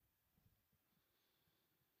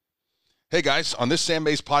Hey guys, on this Sam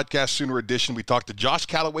Mays Podcast Sooner edition, we talked to Josh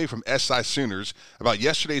Callaway from SI Sooners about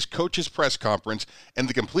yesterday's coaches press conference and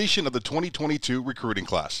the completion of the 2022 recruiting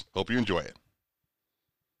class. Hope you enjoy it.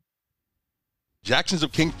 Jackson's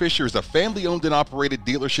of Kingfisher is a family-owned and operated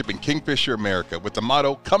dealership in Kingfisher, America, with the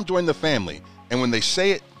motto, "Come join the family." And when they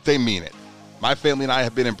say it, they mean it. My family and I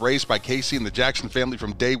have been embraced by Casey and the Jackson family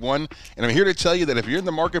from day one, and I'm here to tell you that if you're in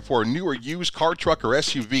the market for a new or used car, truck, or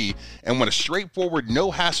SUV and want a straightforward,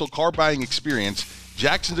 no-hassle car buying experience,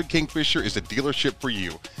 Jackson's of Kingfisher is the dealership for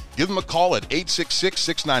you. Give them a call at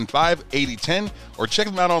 866-695-8010 or check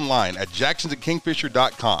them out online at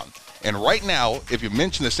jacksonsofkingfisher.com. And right now, if you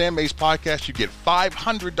mention the Sam Mays Podcast, you get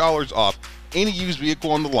 $500 off any used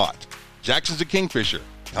vehicle on the lot. Jackson's of Kingfisher.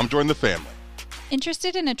 Come join the family.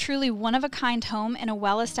 Interested in a truly one-of-a-kind home in a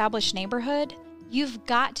well-established neighborhood? You've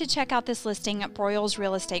got to check out this listing at Broyles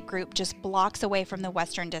Real Estate Group just blocks away from the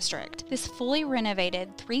Western District. This fully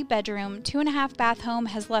renovated 3-bedroom, 2.5-bath home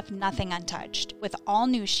has left nothing untouched. With all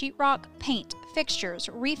new sheetrock, paint, fixtures,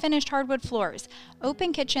 refinished hardwood floors,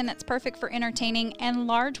 open kitchen that's perfect for entertaining, and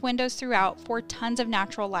large windows throughout for tons of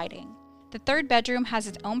natural lighting. The 3rd bedroom has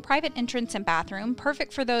its own private entrance and bathroom,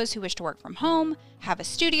 perfect for those who wish to work from home, have a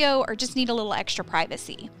studio, or just need a little extra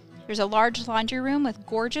privacy. There's a large laundry room with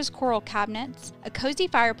gorgeous coral cabinets, a cozy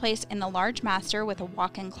fireplace in the large master with a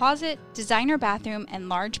walk-in closet, designer bathroom, and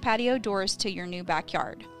large patio doors to your new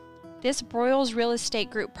backyard. This Broyles Real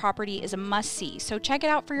Estate Group property is a must-see, so check it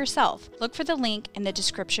out for yourself. Look for the link in the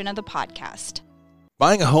description of the podcast.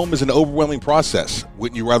 Buying a home is an overwhelming process.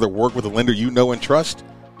 Wouldn't you rather work with a lender you know and trust?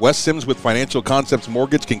 Wes Sims with Financial Concepts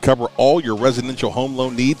Mortgage can cover all your residential home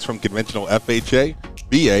loan needs from conventional FHA,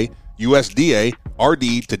 VA, USDA,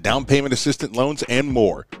 RD to down payment assistant loans and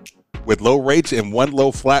more. With low rates and one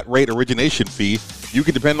low flat rate origination fee, you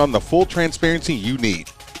can depend on the full transparency you need.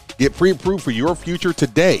 Get pre-approved for your future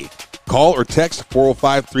today. Call or text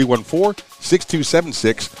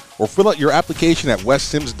 405-314-6276 or fill out your application at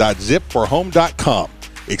westsims.zipforhome.com.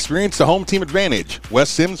 Experience the home team advantage. Wes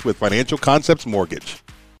Sims with Financial Concepts Mortgage.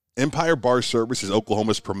 Empire Bar Service is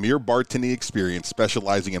Oklahoma's premier bartending experience,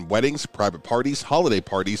 specializing in weddings, private parties, holiday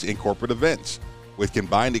parties, and corporate events. With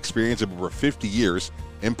combined experience of over 50 years,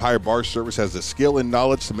 Empire Bar Service has the skill and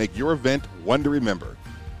knowledge to make your event one to remember.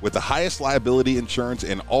 With the highest liability insurance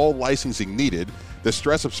and all licensing needed, the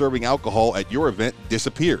stress of serving alcohol at your event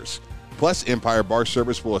disappears. Plus, Empire Bar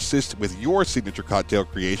Service will assist with your signature cocktail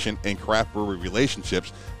creation and craft brewery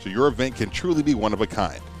relationships so your event can truly be one of a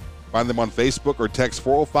kind. Find them on Facebook or text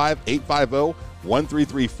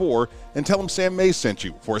 405-850-1334 and tell them Sam Mays sent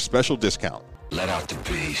you for a special discount. Let out the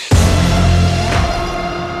beast.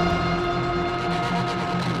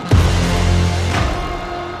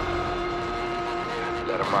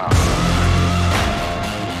 Let him out.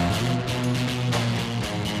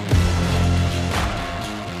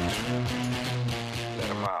 Let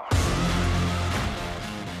him out.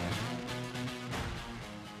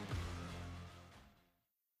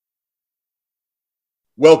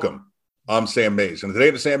 Welcome. I'm Sam Mays. And today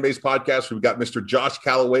in the Sam Mays Podcast, we've got Mr. Josh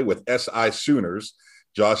Callaway with SI Sooners.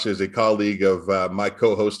 Josh is a colleague of my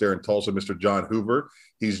co-host there in Tulsa, Mr. John Hoover.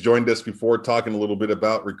 He's joined us before talking a little bit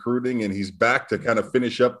about recruiting, and he's back to kind of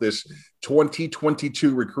finish up this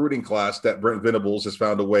 2022 recruiting class that Brent Venables has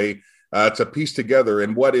found a way to piece together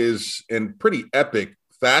in what is in pretty epic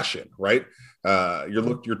fashion, right?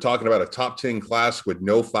 You're talking about a top 10 class with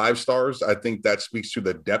no 5 stars. I think that speaks to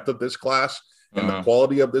the depth of this class and the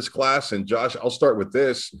quality of this class. And Josh, I'll start with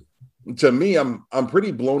this. To me, I'm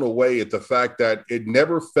pretty blown away at the fact that it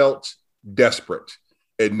never felt desperate.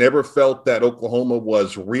 It never felt that Oklahoma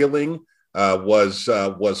was reeling, was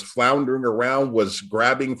floundering around, was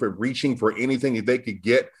reaching for anything that they could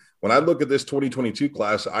get. When I look at this 2022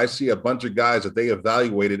 class, I see a bunch of guys that they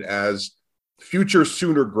evaluated as future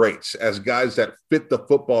Sooner greats, as guys that fit the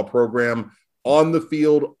football program on the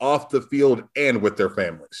field, off the field, and with their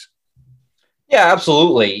families. Yeah,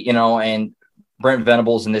 absolutely. And Brent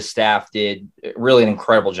Venables and this staff did really an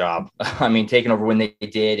incredible job. I mean, taking over when they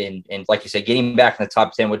did. And like you said, getting back in the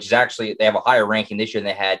top 10, which is actually, they have a higher ranking this year than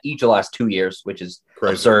they had each of the last 2 years, which is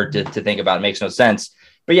crazy. Absurd to think about. It makes no sense.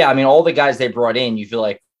 But yeah, I mean, all the guys they brought in, you feel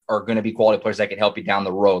like are going to be quality players that can help you down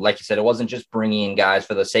the road. Like you said, it wasn't just bringing in guys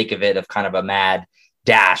for the sake of it, of kind of a mad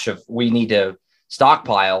dash of we need to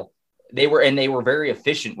stockpile. They were very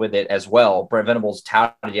efficient with it as well. Brent Venables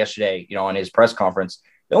touted yesterday, on his press conference,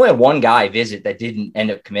 they only had one guy visit that didn't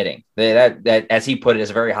end up committing. That as he put it, is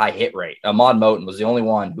a very high hit rate. Ahmad Moten was the only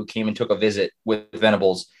one who came and took a visit with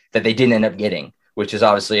Venables that they didn't end up getting. which is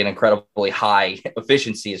obviously an incredibly high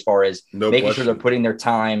efficiency as far as making sure they're putting their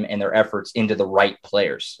time and their efforts into the right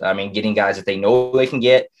players. I mean, getting guys that they know they can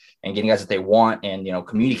get and getting guys that they want and,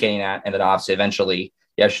 communicating that. And then obviously eventually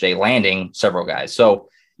yesterday landing several guys. So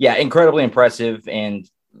yeah, incredibly impressive. And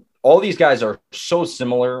all these guys are so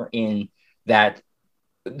similar in that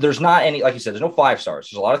there's not any, like you said, there's no 5 stars.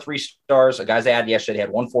 There's a lot of 3 stars. The guys they had yesterday, they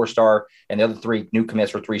had 1 4-star and the other 3 new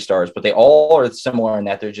commits were 3 stars, but they all are similar in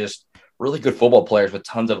that they're just really good football players with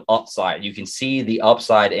tons of upside. You can see the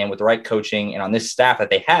upside, and with the right coaching and on this staff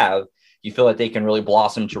that they have, you feel that they can really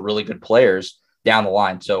blossom to really good players down the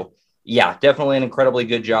line. So yeah, definitely an incredibly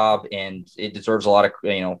good job, and it deserves a lot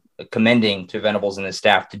of, commending to Venables and his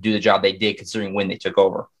staff to do the job they did considering when they took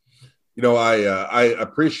over. I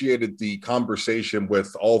appreciated the conversation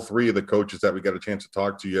with all 3 of the coaches that we got a chance to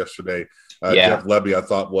talk to yesterday. Jeff Lebby, I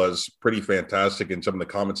thought, was pretty fantastic in some of the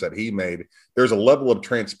comments that he made. There's a level of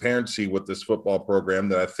transparency with this football program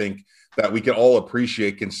that I think that we can all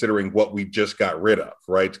appreciate considering what we just got rid of,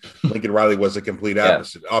 right? Lincoln Riley was a complete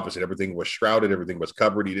opposite. Everything was shrouded. Everything was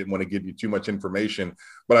covered. He didn't want to give you too much information.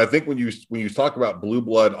 But I think when you talk about blue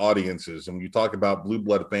blood audiences and when you talk about blue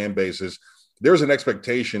blood fan bases, there's an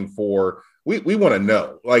expectation for we want to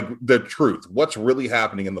know, like, the truth, what's really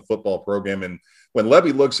happening in the football program. And when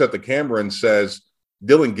Levy looks at the camera and says,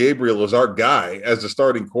 Dylan Gabriel is our guy as the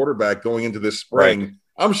starting quarterback going into this spring, right,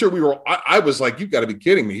 I'm sure I was like, you've got to be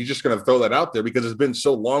kidding me. He's just going to throw that out there because it's been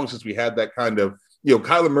so long since we had that kind of,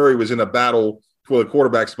 Kyler Murray was in a battle for the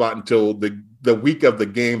quarterback spot until the week of the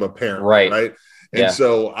game, apparently. Right. And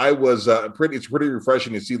so I was it's pretty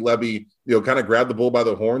refreshing to see Levy, kind of grab the bull by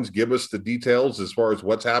the horns, give us the details as far as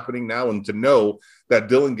what's happening now, and to know that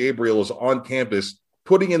Dylan Gabriel is on campus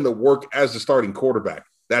putting in the work as the starting quarterback.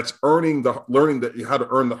 That's learning how to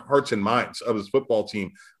earn the hearts and minds of his football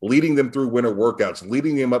team, leading them through winter workouts,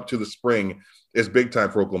 leading them up to the spring is big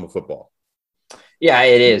time for Oklahoma football. Yeah,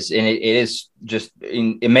 it is. And it is just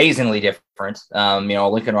amazingly different.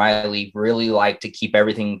 Lincoln Riley really liked to keep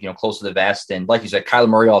everything, close to the vest. And like you said, Kyler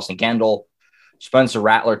Murray, Austin Kendall, Spencer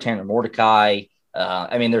Rattler, Tanner Mordecai.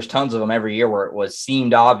 There's tons of them every year where it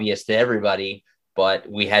seemed obvious to everybody, but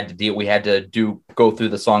we had to go through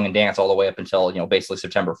the song and dance all the way up until, basically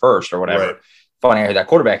September 1st or whatever. Right. Finding out who that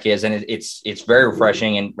quarterback is. And it's very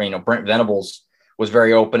refreshing. And, Brent Venables was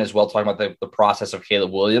very open as well, talking about the process of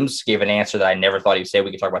Caleb Williams, gave an answer that I never thought he'd say.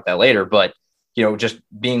 We could talk about that later, but, just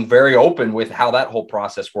being very open with how that whole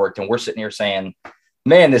process worked. And we're sitting here saying,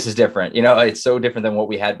 man, this is different. It's so different than what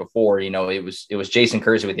we had before. It was Jason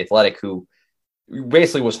Kersey with The Athletic who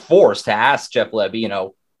basically was forced to ask Jeff Levy,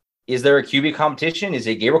 is there a QB competition? Is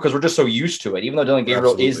it Gabriel? Because we're just so used to it, even though Dylan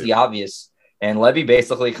Gabriel is the obvious. And Levy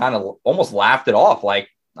basically kind of almost laughed it off. Like,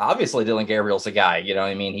 obviously Dylan Gabriel's the guy,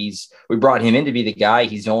 we brought him in to be the guy.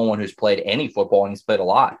 He's the only one who's played any football, and he's played a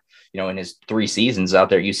lot, in his 3 seasons out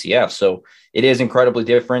there at UCF. So it is incredibly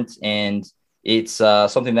different. And it's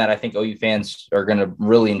something that I think OU fans are going to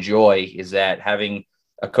really enjoy, is that having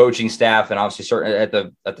a coaching staff and obviously certainly at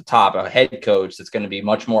the top, a head coach that's going to be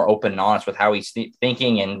much more open and honest with how he's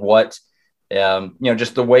thinking and what,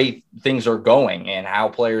 just the way things are going and how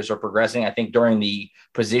players are progressing. I think during the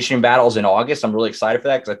position battles in August, I'm really excited for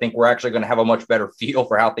that, because I think we're actually going to have a much better feel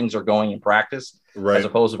for how things are going in practice, right, as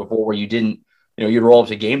opposed to before where you didn't, you'd roll up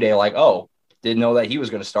to game day like, oh, didn't know that he was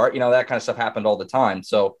going to start. That kind of stuff happened all the time.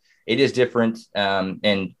 So it is different.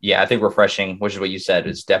 And yeah, I think refreshing, which is what you said,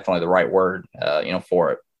 is definitely the right word,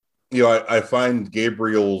 for it. I find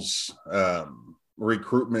Gabriel's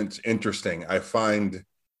recruitment interesting. I find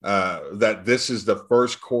that this is the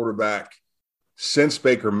first quarterback since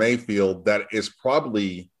Baker Mayfield that is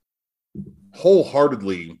probably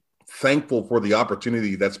wholeheartedly thankful for the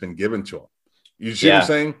opportunity that's been given to him. You see what I'm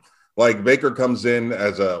saying? Like, Baker comes in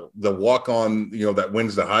as the walk-on, that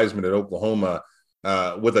wins the Heisman at Oklahoma,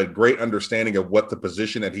 with a great understanding of what the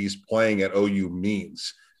position that he's playing at OU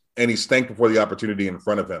means. And he's thankful for the opportunity in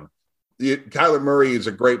front of him. Kyler Murray is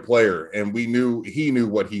a great player, and he knew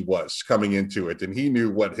what he was coming into it, and he knew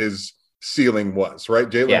what his ceiling was, right?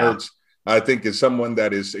 Jalen Hurts, I think, is someone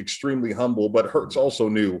that is extremely humble, but Hurts also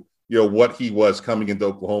knew, what he was coming into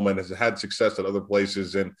Oklahoma and has had success at other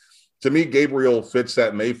places. And to me, Gabriel fits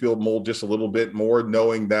that Mayfield mold just a little bit more,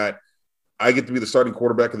 knowing that I get to be the starting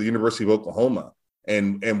quarterback of the University of Oklahoma,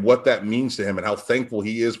 and what that means to him and how thankful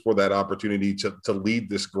he is for that opportunity to lead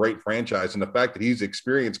this great franchise. And the fact that he's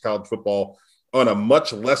experienced college football on a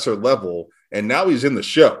much lesser level, and now he's in the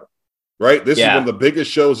show, right? This is one of the biggest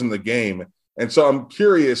shows in the game. And so I'm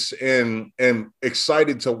curious and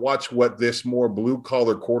excited to watch what this more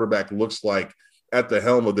blue-collar quarterback looks like at the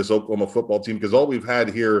helm of this Oklahoma football team, because all we've had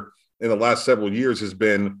here in the last several years has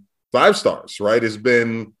been 5 stars, right? Has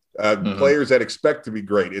been players that expect to be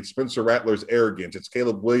great. It's Spencer Rattler's arrogance. It's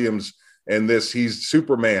Caleb Williams and this. He's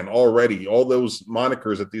Superman already. All those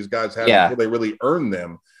monikers that these guys have before they really earn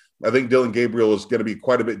them. I think Dillon Gabriel is going to be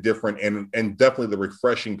quite a bit different and definitely the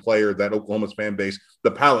refreshing player that Oklahoma's fan base,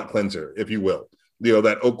 the palate cleanser, if you will,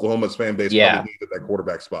 that Oklahoma's fan base probably needed that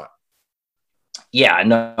quarterback spot. Yeah,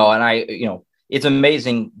 no, and it's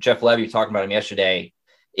amazing. Jeff Levy talking about him yesterday.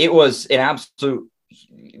 It was an absolute,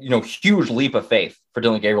 huge leap of faith for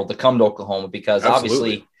Dillon Gabriel to come to Oklahoma because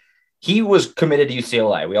obviously he was committed to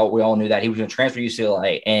UCLA. We all knew that he was going to transfer to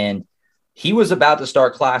UCLA, and he was about to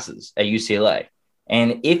start classes at UCLA.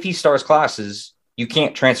 And if he starts classes, you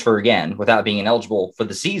can't transfer again without being ineligible for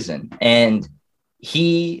the season. And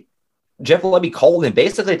Jeff Levy called him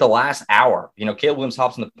basically at the last hour. Caleb Williams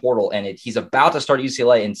hops in the portal, and he's about to start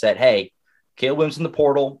UCLA and said, hey, Caleb Williams in the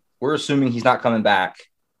portal. We're assuming he's not coming back.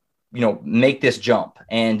 Make this jump.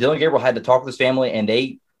 And Dillon Gabriel had to talk with his family, and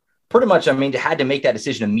they pretty much, had to make that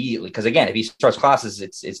decision immediately. Because, again, if he starts classes,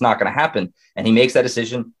 it's not going to happen. And he makes that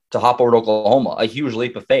decision to hop over to Oklahoma, a huge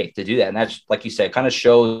leap of faith to do that. And that's, like you said, kind of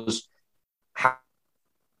shows how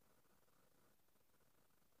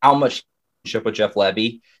much with Jeff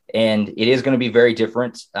Levy. And it is going to be very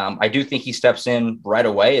different. I do think he steps in right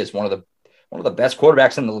away as one of the best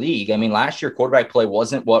quarterbacks in the league. Last year quarterback play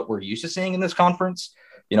wasn't what we're used to seeing in this conference.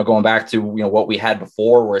 Going back to what we had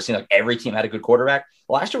before, where it seemed like every team had a good quarterback.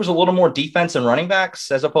 Last year was a little more defense and running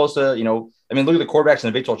backs as opposed to look at the quarterbacks in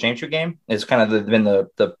the Big 12 championship game. It's kind of been the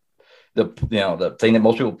thing that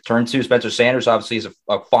most people turn to. Spencer Sanders obviously is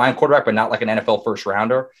a fine quarterback, but not like an NFL first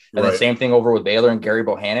rounder. And then same thing over with Baylor and Gary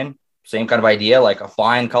Bohannon. Same kind of idea, like a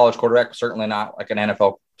fine college quarterback, certainly not like an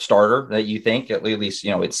NFL starter that you think, at least,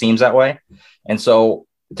 it seems that way. And so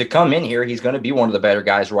to come in here, he's going to be one of the better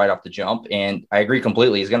guys right off the jump. And I agree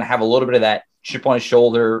completely. He's going to have a little bit of that chip on his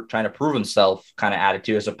shoulder, trying to prove himself kind of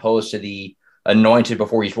attitude, as opposed to the anointed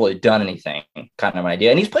before he's really done anything kind of idea.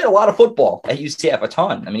 And he's played a lot of football at UCF, a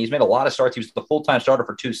ton. He's made a lot of starts. He was the full-time starter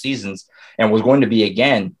for 2 seasons and was going to be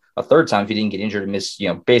again a third time if he didn't get injured and miss,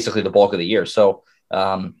 basically the bulk of the year. So,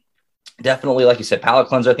 definitely, like you said, palate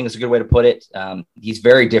cleanser, I think is a good way to put it. He's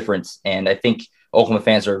very different, and I think Oklahoma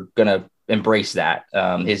fans are going to embrace that.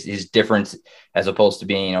 His difference, as opposed to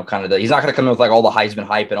being, he's not going to come in with like all the Heisman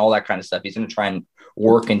hype and all that kind of stuff. He's going to try and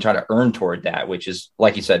work and try to earn toward that, which is,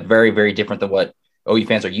 like you said, very, very different than what OU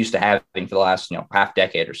fans are used to having for the last, half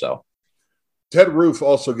decade or so. Ted Roof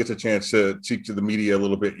also gets a chance to speak to the media a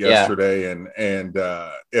little bit yesterday. And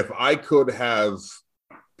if I could have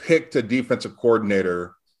picked a defensive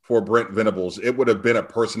coordinator for Brent Venables, it would have been a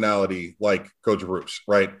personality like Coach Roof's,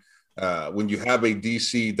 right? When you have a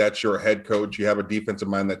DC, that's your head coach. You have a defensive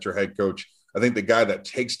mind, that's your head coach. I think the guy that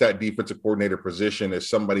takes that defensive coordinator position is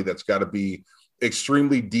somebody that's got to be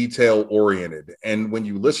extremely detail oriented. And when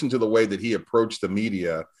you listen to the way that he approached the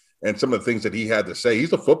media and some of the things that he had to say,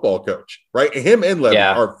 he's a football coach, right? Him and Levy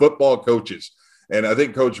are football coaches. And I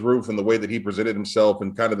think Coach Roof and the way that he presented himself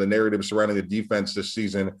and kind of the narrative surrounding the defense this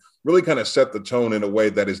season really kind of set the tone in a way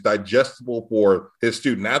that is digestible for his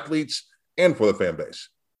student athletes and for the fan base.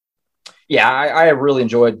 Yeah, I really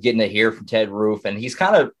enjoyed getting to hear from Ted Roof, and he's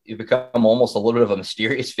kind of become almost a little bit of a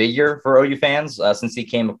mysterious figure for OU fans since he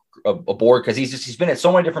came aboard, because he's been at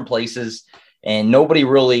so many different places, and he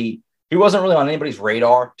wasn't really on anybody's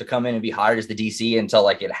radar to come in and be hired as the DC until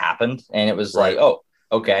like it happened, and it was like, oh,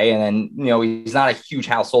 okay. And then, he's not a huge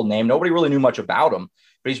household name. Nobody really knew much about him,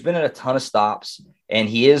 but he's been at a ton of stops, and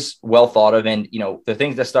he is well thought of. And, the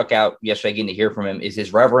things that stuck out yesterday getting to hear from him is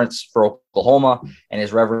his reverence for Oklahoma and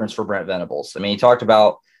his reverence for Brent Venables. He talked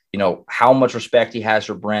about, how much respect he has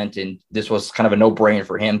for Brent, and this was kind of a no-brainer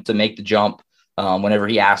for him to make the jump whenever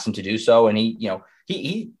he asked him to do so. And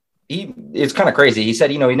he it's kind of crazy. He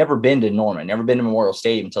said, he'd never been to Norman, never been to Memorial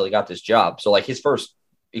Stadium until he got this job. So like his first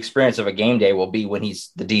experience of a game day will be when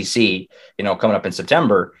he's the DC, coming up in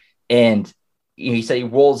September. And he said he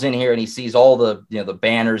rolls in here and he sees all the, the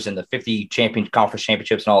banners and the 50 conference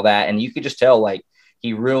championships and all that. And you could just tell, like,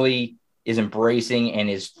 he really is embracing and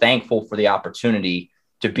is thankful for the opportunity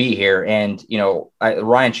to be here. And,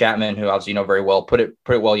 Ryan Chapman, who obviously very well, put it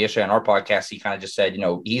well yesterday on our podcast. He kind of just said,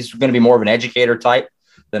 he's going to be more of an educator type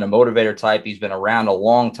than a motivator type. He's been around a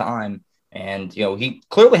long time. And, he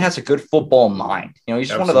clearly has a good football mind. He's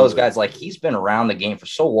just one of those guys, like, he's been around the game for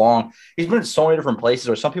so long. He's been in so many different places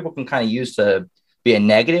where some people can kind of use to be a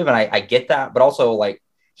negative. And I get that. But also, like,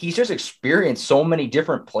 he's just experienced so many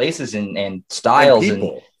different places and styles and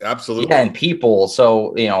people. Absolutely. Yeah, and people.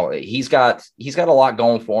 So, he's got a lot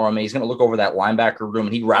going for him. He's going to look over that linebacker room,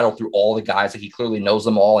 and he rattled through all the guys. Like, he clearly knows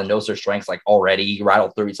them all and knows their strengths, like, already. He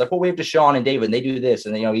rattled through. He's like, well, we have Deshaun and David, and they do this.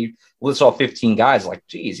 And then, he lists all 15 guys. Like,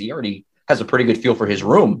 geez, he already has a pretty good feel for his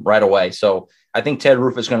room right away. So I think Ted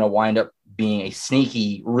Roof is going to wind up being a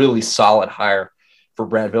sneaky, really solid hire for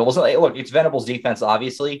Brent Venables. Look, it's Venables' defense,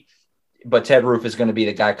 obviously, but Ted Roof is going to be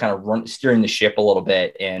the guy kind of steering the ship a little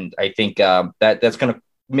bit. And I think that's going to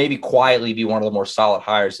maybe quietly be one of the more solid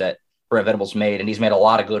hires that Brent Venables made. And he's made a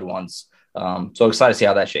lot of good ones. So excited to see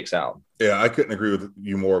how that shakes out. Yeah, I couldn't agree with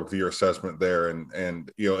you more with your assessment there. And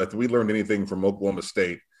if we learned anything from Oklahoma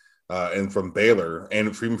State and from Baylor and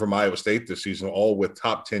even from Iowa State this season, all with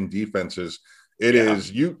top 10 defenses, it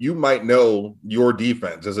is you might know your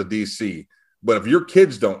defense as a DC, but if your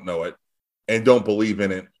kids don't know it and don't believe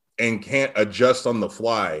in it and can't adjust on the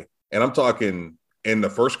fly, and I'm talking in the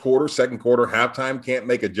first quarter, second quarter, halftime, can't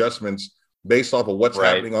make adjustments based off of what's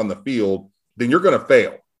happening on the field, then you're going to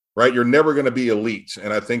fail, right? You're never going to be elite.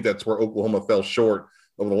 And I think that's where Oklahoma fell short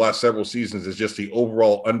over the last several seasons, is just the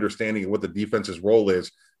overall understanding of what the defense's role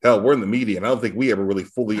is. Hell, we're in the media, and I don't think we ever really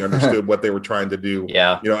fully understood what they were trying to do,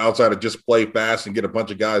 outside of just play fast and get a bunch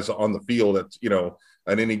of guys on the field at,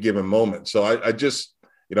 at any given moment. So I just,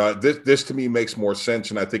 this to me makes more sense,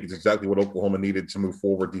 and I think it's exactly what Oklahoma needed to move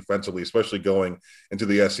forward defensively, especially going into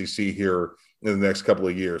the SEC here in the next couple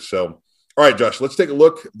of years. So, all right, Josh, let's take a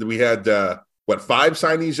look. We had, 5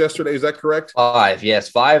 signees yesterday? Is that correct? 5, yes.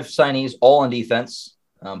 5 signees, all on defense.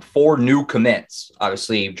 4 new commits.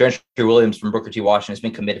 Obviously, Gentry Williams from Booker T. Washington has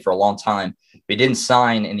been committed for a long time. He didn't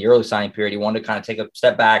sign in the early signing period. He wanted to kind of take a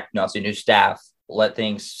step back, see new staff, let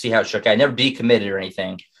things see how it shook out. Never decommitted or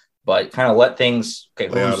anything, but kind of let things,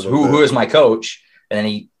 who is my coach? And then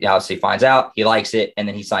he obviously finds out, he likes it, and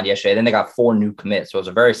then he signed yesterday. Then they got 4 new commits. So it was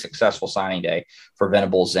a very successful signing day for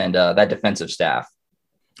Venables and that defensive staff.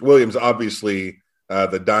 Williams, obviously,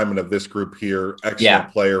 the diamond of this group here,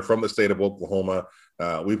 excellent player from the state of Oklahoma.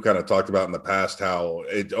 We've kind of talked about in the past how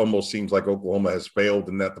it almost seems like Oklahoma has failed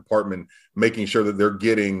in that department, making sure that they're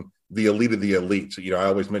getting the elite of the elite. So, I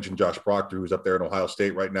always mention Josh Proctor, who's up there in Ohio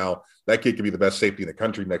State right now. That kid could be the best safety in the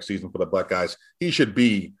country next season for the Buckeyes. He should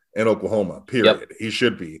be in Oklahoma, period. Yep. He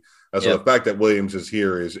should be. So the fact that Williams is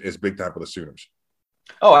here is big time for the Sooners.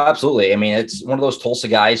 Oh, absolutely. I mean, it's one of those Tulsa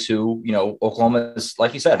guys who, Oklahoma's,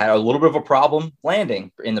 like you said, had a little bit of a problem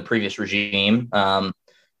landing in the previous regime.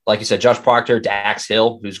 Like you said, Josh Proctor, Dax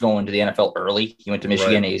Hill, who's going to the NFL early. He went to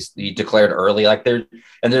Michigan. Right. He declared early.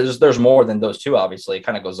 There's more than those two, obviously. It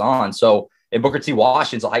kind of goes on. So in Booker T.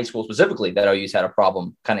 Washington's a high school specifically that OU's had a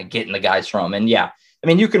problem kind of getting the guys from. And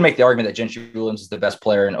you can make the argument that Gentry Williams is the best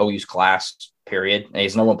player in OU's class, period. And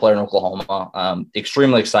he's the number 1 player in Oklahoma.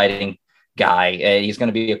 Extremely exciting guy. He's going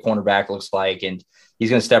to be a cornerback, looks like, and he's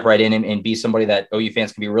going to step right in and be somebody that OU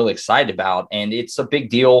fans can be really excited about. And it's a big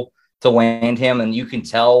deal to land him. And you can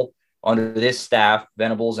tell under this staff,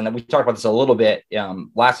 Venables, and we talked about this a little bit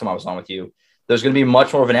last time I was on with you, there's going to be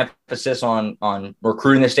much more of an emphasis on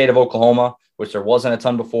recruiting the state of Oklahoma, which there wasn't a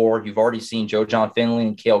ton before. You've already seen Joe John Finley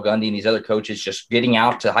and Cale Gundy and these other coaches just getting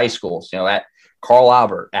out to high schools, at Carl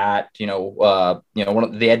Albert, at, one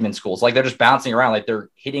of the Edmond schools. Like, they're just bouncing around, like they're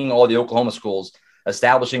hitting all the Oklahoma schools,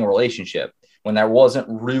 establishing a relationship when that wasn't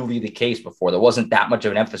really the case before. There wasn't that much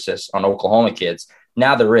of an emphasis on Oklahoma kids.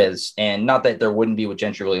 Now there is, and not that there wouldn't be with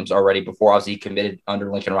Gentry Williams already before. Obviously, he committed under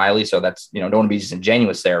Lincoln Riley, so that's, don't want to be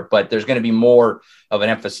disingenuous there, but there's going to be more of an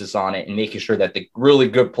emphasis on it and making sure that the really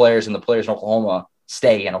good players and the players in Oklahoma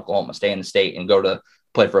stay in Oklahoma, stay in the state, and go to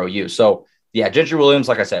play for OU. So, Gentry Williams,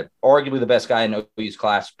 like I said, arguably the best guy in OU's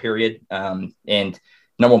class, period, and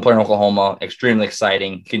number 1 player in Oklahoma, extremely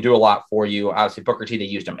exciting, can do a lot for you. Obviously, Booker T, they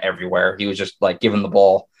used him everywhere. He was just like giving the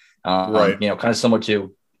ball, kind of similar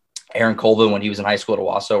to Aaron Colvin when he was in high school at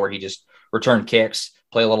Owasso, where he just returned kicks,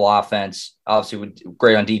 play a little offense, obviously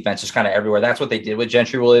great on defense, just kind of everywhere. That's what they did with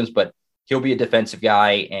Gentry Williams, but he'll be a defensive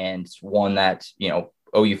guy and one that,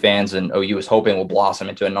 OU fans and OU is hoping will blossom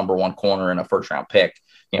into a number 1 corner and a first-round pick,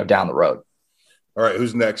 down the road. All right,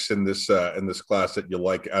 who's next in this class that you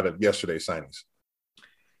like out of yesterday's signings?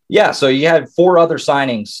 Yeah, so you had 4 other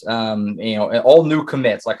signings, all new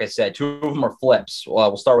commits. Like I said, 2 of them are flips.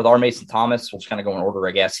 We'll start with R. Mason Thomas. We'll just kind of go in order,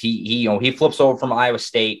 I guess. He flips over from Iowa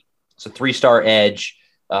State. It's a 3-star edge.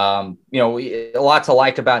 A lot to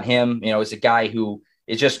like about him. Is a guy who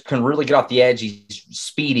is just can really get off the edge. He's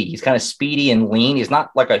speedy. He's kind of speedy and lean. He's not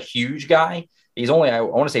like a huge guy. He's only, I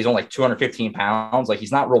want to say he's only like 215 pounds. Like,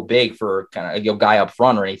 he's not real big for kind of a guy up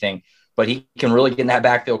front or anything, but he can really get in that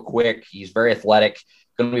backfield quick. He's very athletic.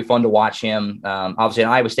 Going to be fun to watch him. Obviously, an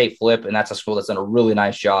Iowa State flip, and that's a school that's done a really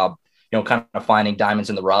nice job, kind of finding diamonds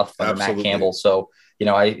in the rough under Matt Campbell. So,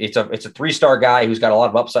 it's a 3-star guy who's got a lot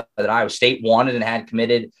of upside that Iowa State wanted and had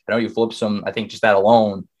committed. I know you flip some. I think just that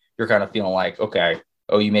alone, you're kind of feeling like, okay,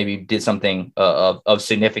 you maybe did something of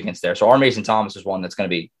significance there. So, our Mason Thomas is one that's going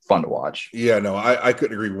to be fun to watch. Yeah, no, I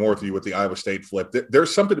couldn't agree more with you with the Iowa State flip.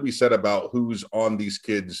 There's something to be said about who's on these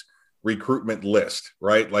kids' recruitment list,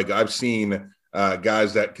 right? Like I've seen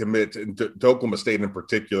guys that commit to Oklahoma State in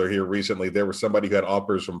particular here recently. There was somebody who had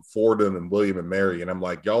offers from Fordham and William and Mary, and I'm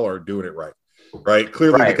like, y'all aren't doing it right.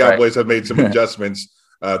 Clearly, the Cowboys have made some adjustments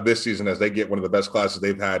this season as they get one of the best classes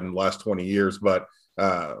they've had in the last 20 years. But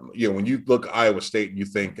when you look at Iowa State and you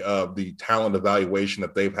think of the talent evaluation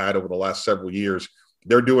that they've had over the last several years,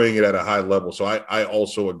 they're doing it at a high level. So I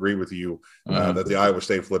also agree with you that the Iowa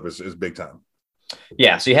State flip is big time.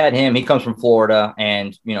 Yeah, so you had him. He comes from Florida,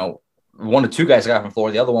 and one of 2 guys got from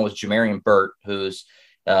Florida. The other one was Jamarian Burt, who's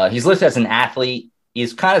he's listed as an athlete.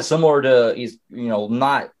 He's kind of similar to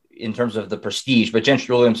not in terms of the prestige, but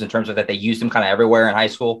Gentry Williams in terms of that they used him kind of everywhere in high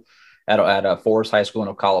school at Forest High School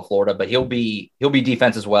in Ocala, Florida. But he'll be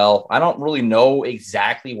defense as well. I don't really know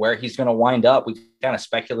exactly where he's going to wind up. We kind of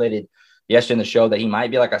speculated yesterday in the show that he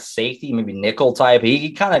might be like a safety, maybe nickel type.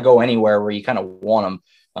 He kind of go anywhere where you kind of want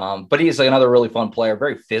him. But he's like another really fun player,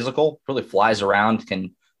 very physical, really flies around,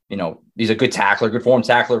 he's a good tackler, good form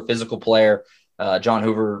tackler, physical player. John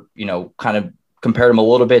Hoover, kind of compared him a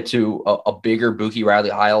little bit to a bigger Buki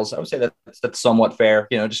Riley-Hiles. I would say that's somewhat fair.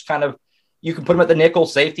 Just kind of, you can put him at the nickel,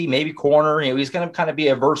 safety, maybe corner. He's going to kind of be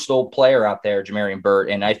a versatile player out there, Jamarian Burt,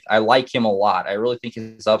 and I like him a lot. I really think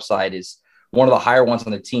his upside is one of the higher ones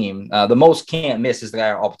on the team. The most can't miss is the guy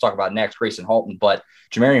I'll talk about next, Grayson Halton. But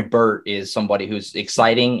Jamarian Burt is somebody who's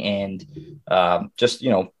exciting and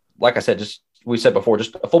like I said, just we said before,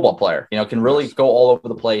 just a football player, can really go all over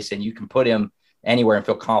the place, and you can put him anywhere and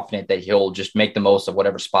feel confident that he'll just make the most of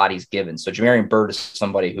whatever spot he's given. So Jamarian Burt is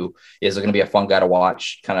somebody who is going to be a fun guy to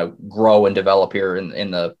watch, kind of grow and develop here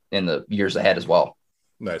in the years ahead as well.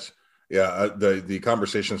 Nice. Yeah. The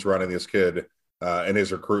conversation surrounding this kid and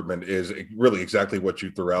his recruitment is really exactly what you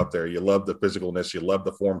threw out there. You love the physicalness. You love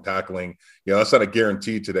the form tackling. That's not a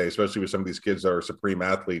guarantee today, especially with some of these kids that are supreme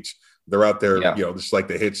athletes. They're out there, just like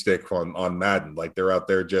the hit stick on Madden. Like they're out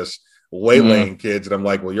there just waylaying kids. And I'm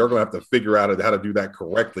like, well, you're going to have to figure out how to do that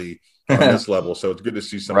correctly on this level. So it's good to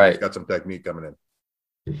see somebody who's got some technique coming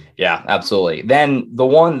in. Yeah, absolutely. Then the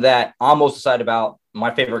one that I'm most excited about,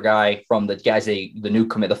 my favorite guy from the guys,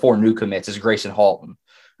 the 4 new commits is Grayson Halton,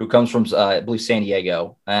 who comes from, I believe, San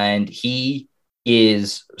Diego. And he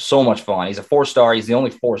is so much fun. He's a 4-star. He's the only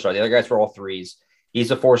 4-star. The other guys were all 3s.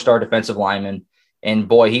 He's a 4-star defensive lineman. And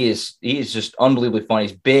boy, he is just unbelievably fun.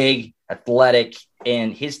 He's big, athletic,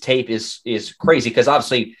 and his tape is crazy because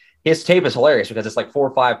obviously his tape is hilarious because it's like 4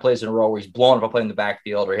 or 5 plays in a row where he's blowing up a play in the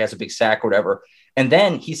backfield or he has a big sack or whatever. And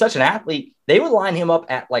then he's such an athlete, they would line him up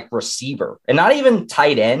at like receiver and not even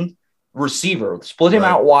tight end, receiver, split him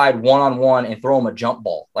out wide one-on-one and throw him a jump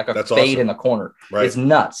ball, like a fade in the corner. Right. It's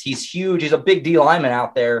nuts. He's huge. He's a big D lineman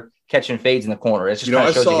out there catching fades in the corner. It's just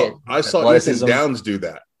I saw Ethan Downs do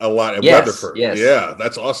that a lot at Weatherford. Yes. Yeah,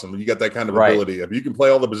 that's awesome. You got that kind of ability. If you can play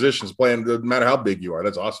all the positions, playing, no matter how big you are,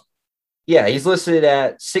 that's awesome. Yeah, he's listed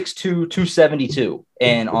at 6'2", 272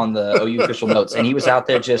 and on the OU official notes. And he was out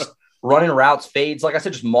there just running routes, fades, like I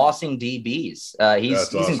said, just mossing DBs.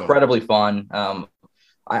 He's awesome. Incredibly fun.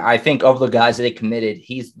 I think of the guys that they committed,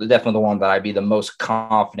 he's definitely the one that I'd be the most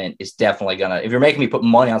confident is definitely going to – if you're making me put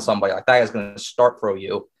money on somebody, like that guy's going to start for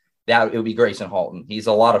you, it would be Grayson Halton. He's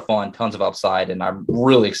a lot of fun, tons of upside, and I'm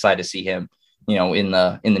really excited to see him, in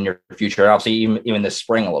the near future. Obviously, even this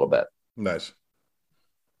spring a little bit. Nice.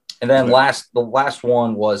 And then the last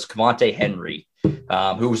one was Cavante Henry,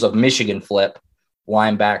 who was a Michigan flip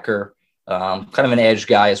linebacker, kind of an edge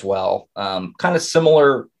guy as well, kind of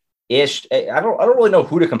similar-ish. I don't really know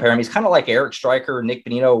who to compare him. He's kind of like Eric Stryker, Nick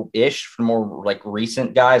Benito-ish for more like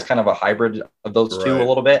recent guys, kind of a hybrid of those two a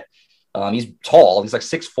little bit. He's tall. He's like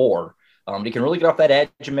 6'4". He can really get off that edge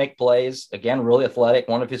and make plays. Again, really athletic.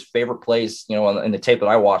 One of his favorite plays, in the tape that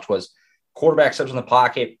I watched was quarterback steps in the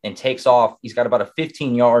pocket and takes off. He's got about a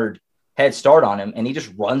 15-yard head start on him, and he just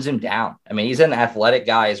runs him down. I mean, he's an athletic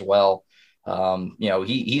guy as well.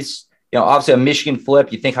 He's obviously a Michigan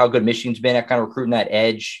flip. You think how good Michigan's been at kind of recruiting that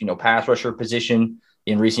edge, pass rusher position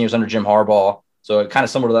in recent years under Jim Harbaugh. So kind of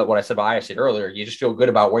similar to that, what I said about Iowa State earlier, you just feel good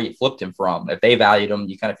about where you flipped him from. If they valued him,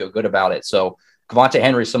 you kind of feel good about it. So Cavante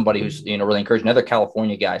Henry is somebody who's, really encouraged. Another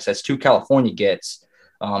California guy. So that's 2 California gets.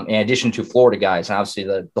 in addition to Florida guys. And obviously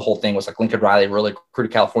the whole thing was like Lincoln Riley really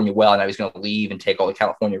recruited California well, and now he's going to leave and take all the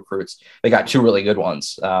California recruits. They got 2 really good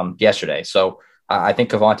ones yesterday. So I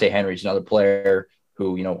think Cavante Henry is another player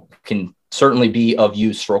who, can certainly be of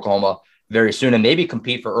use for Oklahoma very soon and maybe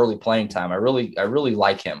compete for early playing time. I really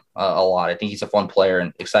like him a lot. I think he's a fun player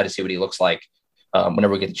and excited to see what he looks like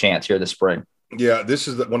whenever we get the chance here this spring. Yeah, this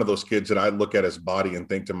is one of those kids that I look at his body and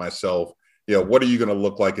think to myself, what are you going to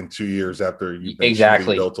look like in 2 years after you've been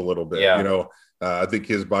built a little bit? Yeah. I think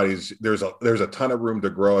his body's there's a ton of room to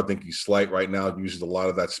grow. I think he's slight right now, uses a lot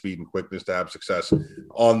of that speed and quickness to have success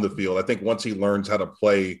on the field. I think once he learns how to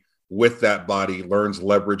play with that body, learns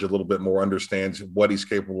leverage a little bit more, understands what he's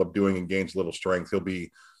capable of doing and gains a little strength, he'll be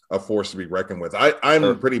a force to be reckoned with.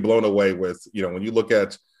 I'm pretty blown away with, when you look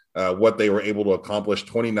at what they were able to accomplish,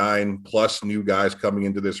 29 plus new guys coming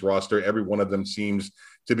into this roster. Every one of them seems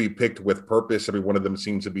to be picked with purpose. Every one of them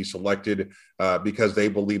seems to be selected because they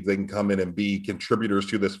believe they can come in and be contributors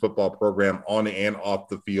to this football program on and off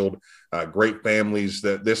the field. Great families,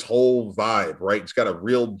 this whole vibe, right? It's got a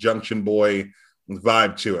real Junction Boy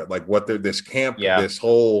vibe to it. Like this camp, this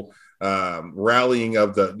whole rallying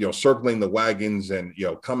of the, circling the wagons and,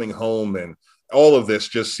 coming home, and all of this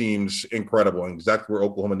just seems incredible and exactly where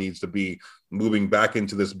Oklahoma needs to be moving back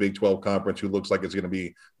into this Big 12 conference, who looks like it's going to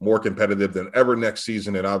be more competitive than ever next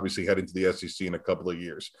season and obviously heading to the SEC in a couple of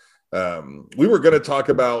years. We were going to talk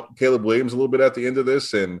about Caleb Williams a little bit at the end of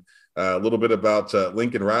this and a little bit about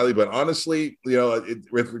Lincoln Riley, but honestly,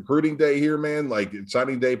 with recruiting day here, man, like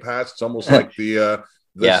signing day passed, it's almost like the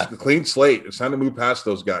clean slate. It's time to move past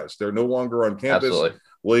those guys. They're no longer on campus. Absolutely.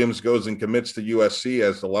 Williams goes and commits to USC,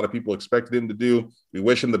 as a lot of people expected him to do. We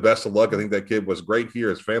wish him the best of luck. I think that kid was great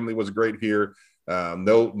here. His family was great here.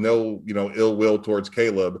 No, ill will towards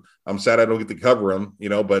Caleb. I'm sad I don't get to cover him,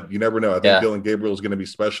 but you never know. I think Dylan Gabriel is going to be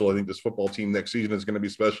special. I think this football team next season is going to be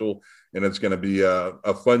special, and it's going to be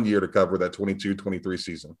a fun year to cover that 22-23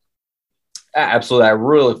 season. Absolutely. I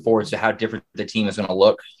really look forward to how different the team is going to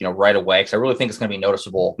look, right away. Because I really think it's going to be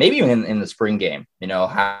noticeable, maybe even in the spring game,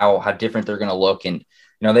 how different they're going to look. And,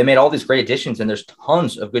 they made all these great additions, and there's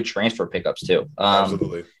tons of good transfer pickups too.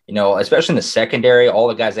 Absolutely. Especially in the secondary, all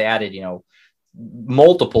the guys they added,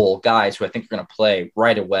 multiple guys who I think are going to play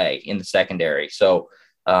right away in the secondary. So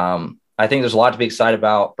I think there's a lot to be excited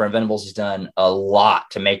about. Brent Venables has done a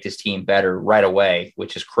lot to make this team better right away,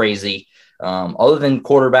 which is crazy. Other than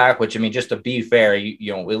quarterback, which, just to be fair,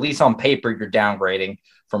 at least on paper, you're downgrading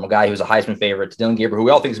from a guy who's a Heisman favorite to Dylan Gabriel, who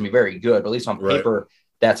we all think is going to be very good, but at least on paper,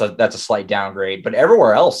 that's a slight downgrade. But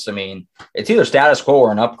everywhere else, it's either status quo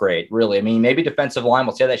or an upgrade, really. Maybe defensive line,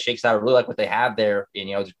 we'll see how that shakes out. I really like what they have there.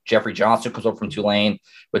 Jeffrey Johnson comes up from Tulane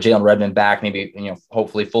with Jalen Redmond back, maybe,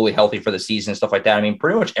 hopefully fully healthy for the season and stuff like that.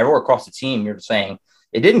 Pretty much everywhere across the team, you're saying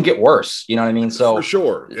it didn't get worse. You know what I mean? So for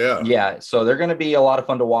sure. Yeah. Yeah. So they're going to be a lot of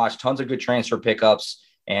fun to watch. Tons of good transfer pickups.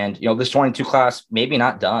 And, this 22 class, maybe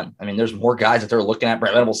not done. There's more guys that they're looking at.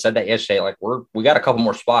 Brent Venables said that yesterday, like we got a couple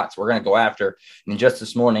more spots we're going to go after. And just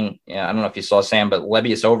this morning, I don't know if you saw, Sam, but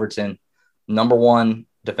Levius Overton, number 1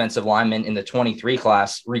 defensive lineman in the 23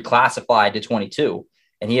 class, reclassified to 22,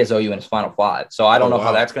 and he has OU in his final 5. So I don't know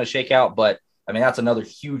how that's going to shake out, but that's another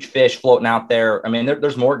huge fish floating out there.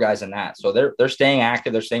 There's more guys than that. So they're staying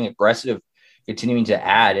active. They're staying aggressive, continuing to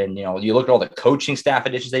add. And, you look at all the coaching staff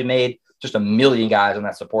additions they made, just a million guys on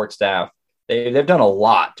that support staff. They've done a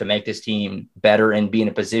lot to make this team better and be in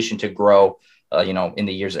a position to grow, in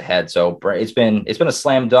the years ahead. So it's been a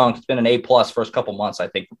slam dunk. It's been an A+ first couple months, I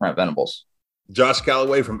think, for Brent Venables. Josh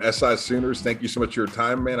Callaway from SI Sooners, thank you so much for your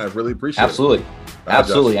time, man. I really appreciate it.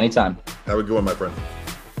 Absolutely. Anytime. Have a good one, my friend.